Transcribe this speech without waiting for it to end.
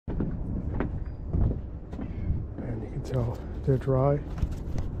tell. They're dry.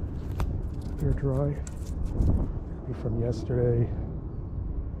 They're dry. Maybe from yesterday,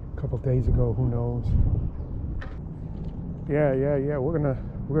 a couple days ago, who knows. Yeah. We're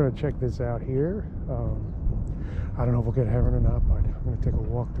gonna check this out here. I don't know if we'll get heron or not, but I'm gonna take a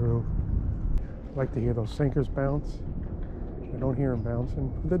walk through. I like to hear those sinkers bounce. I don't hear them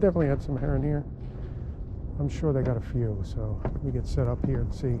bouncing. They definitely had some heron here. I'm sure they got a few, so we get set up here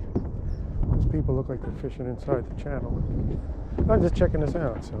and see. These people look like they're fishing inside the channel. I'm just checking this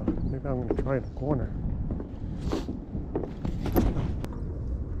out, so maybe I'm gonna try in the corner.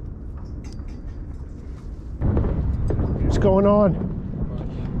 What's going on?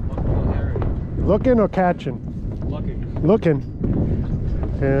 Looking or catching? Looking.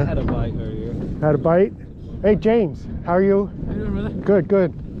 Yeah. Had a bite earlier. Had a bite? Hey James, how are you? How you doing, brother? Good.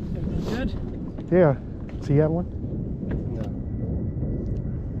 Good? Yeah. So you have one? No.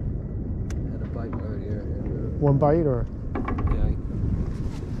 Had a bite earlier. One bite or? Yeah.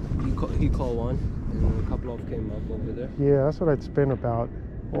 He caught one, and a couple of came up over there. Yeah, that's what it's been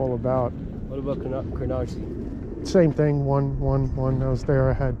all about. What about Canarsie? Same thing. One. I was there.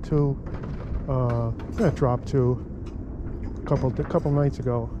 I had two. I dropped two a couple nights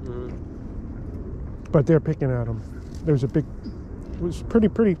ago. Mm-hmm. But they're picking at them. There's a big. It was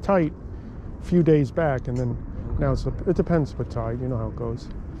pretty tight a few days back, and then now it depends what tide. You know how it goes.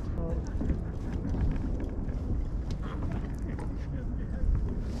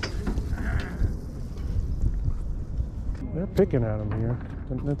 They're picking at them here.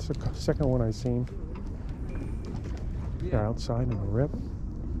 And that's the second one I've seen. They're outside in the rip.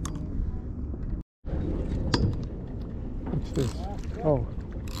 What's this? Oh.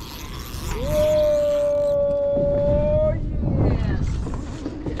 Oh, yes.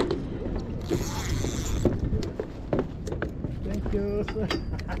 Thank you, sir.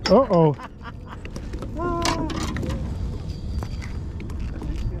 Uh-oh.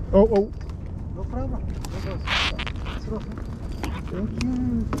 Oh. No problem.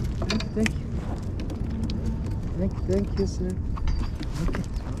 Thank you, sir.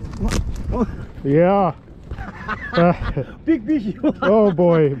 Oh. Yeah. Big fish. Oh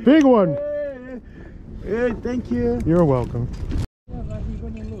boy, big one. Hey, thank you. You're welcome. Oh,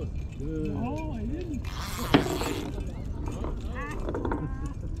 I didn't.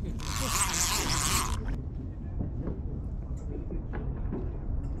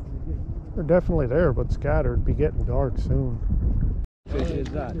 They're definitely there, but scattered. Be getting dark soon. Fish is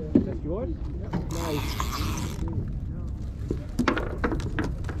that? That's yours? Nice.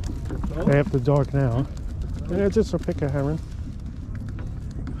 After dark now. Yeah, just a pick of heron.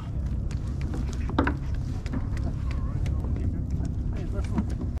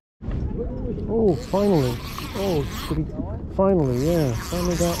 Oh, finally. Oh, finally, yeah.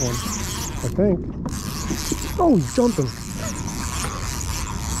 Finally got one. I think. Oh, he's jumping.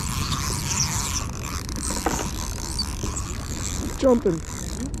 Jumping.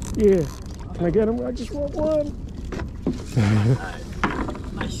 Yeah. Can I get him? I just want one.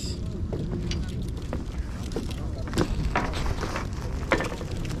 Nice.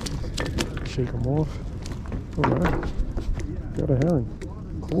 Shake him off. All right. Got a heron.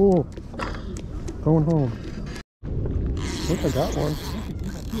 Cool. Going home. I think I got one.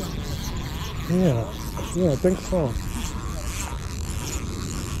 Yeah, I think so.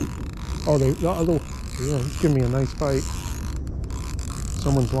 Oh, yeah, he's giving me a nice bite.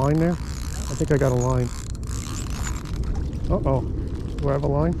 Someone's line there? I think I got a line. Uh-oh. Do I have a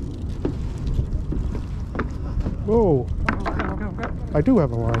line? Whoa. Okay. I do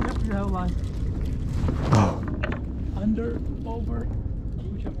have a line. Yep, you have a line. Oh. Under, over,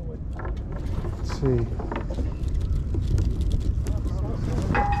 whichever way. Let's see.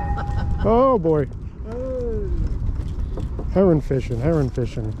 Oh boy. Heron fishing.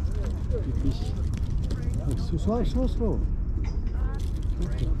 Slow.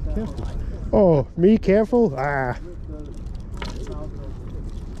 Careful. Oh, me careful? Ah.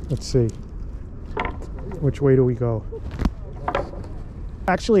 Let's see. Which way do we go?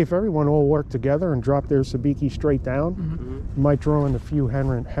 Actually, if everyone all worked together and dropped their sabiki straight down, you might draw in a few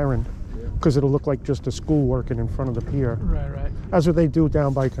heron, because it'll look like just a school working in front of the pier. Right. That's what they do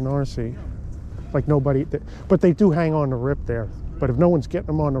down by Canarsie. Like nobody, but they do hang on the rip there. But if no one's getting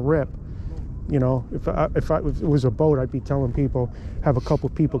them on the rip, you know, if it was a boat, I'd be telling people, have a couple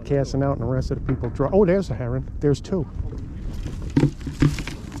people casting out and the rest of the people draw. Oh, there's a heron. There's two.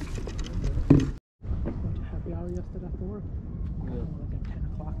 Happy hour yesterday after work? Yeah. Like at 10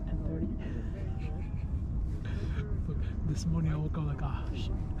 o'clock, 10:30. This morning I woke up like, ah,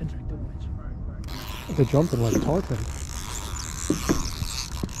 shit, I drank too much. They're jumping like tarpon.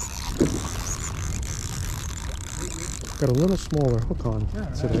 Got a little smaller hook on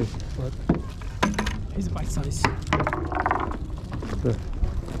today, but He's a bite size. good.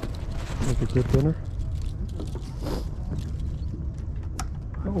 Make a good dinner.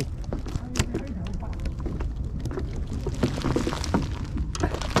 Oh.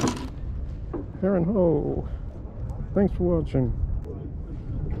 Heron ho. Thanks for watching.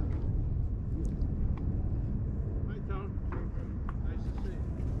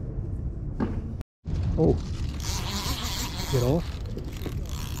 Oh. Get off.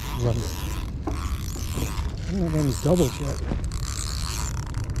 Run. I don't have any doubles yet.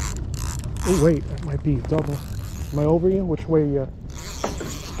 Oh wait, that might be a double. Am I over you? Which way? Here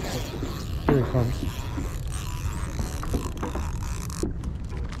he comes.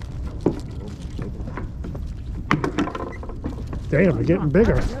 Damn, they're getting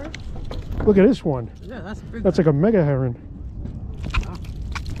bigger. Look at this one. Yeah, that's a big That's like a mega heron.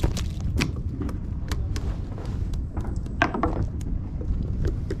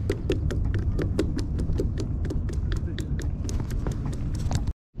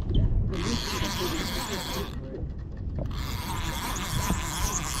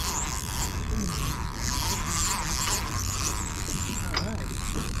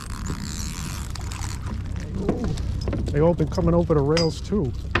 They all been coming over the rails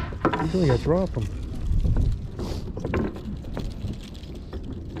too. I'm doing I drop them.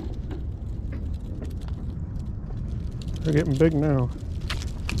 They're getting big now.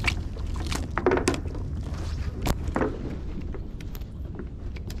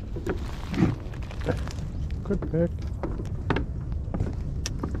 Good pick.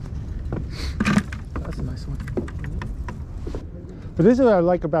 That's a nice one. But this is what I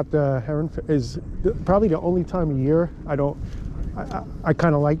like about the heron is probably the only time of year I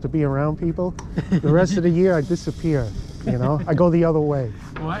kind of like to be around people. The rest of the year I disappear, you know. I go the other way.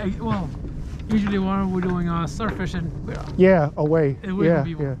 Well, usually when we're doing surf fishing, Yeah, away. Away Yeah, from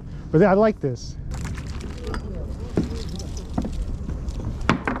people. yeah. But I like this.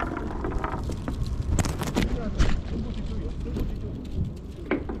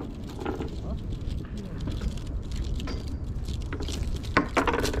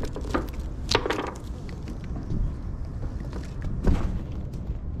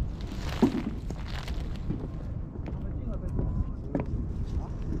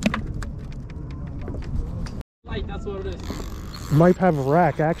 that's what it is. Might have a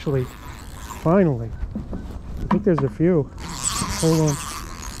rack actually. Finally. I think there's a few. Hold on.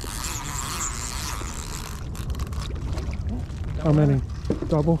 How many?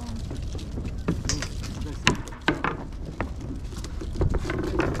 Double?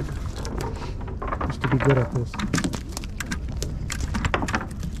 Used to be good at this.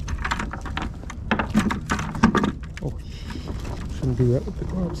 Oh, shouldn't do that with the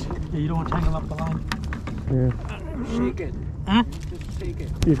gloves. Yeah, you don't want to tangle up the line. Yeah. Shake it. Huh? Just take it.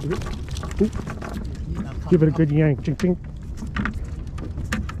 Give it a good yank. Ching, ching.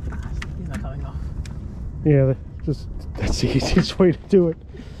 He's not coming off. Yeah, that's the easiest way to do it.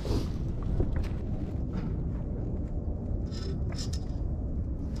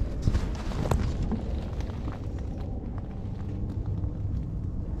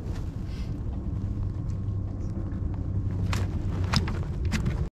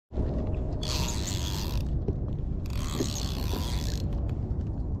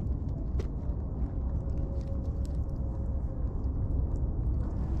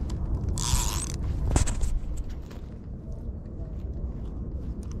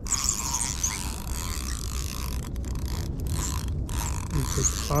 Take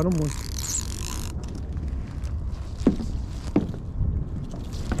the bottom one.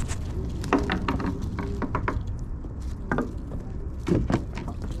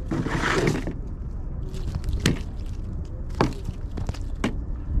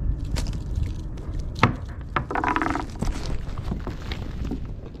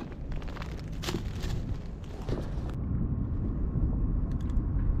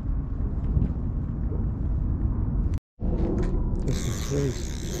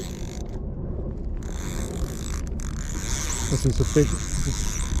 This is a big,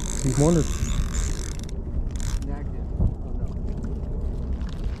 he wanted. Snagged it. Oh no.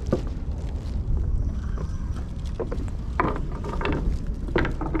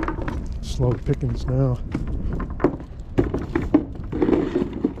 Slow pickings now.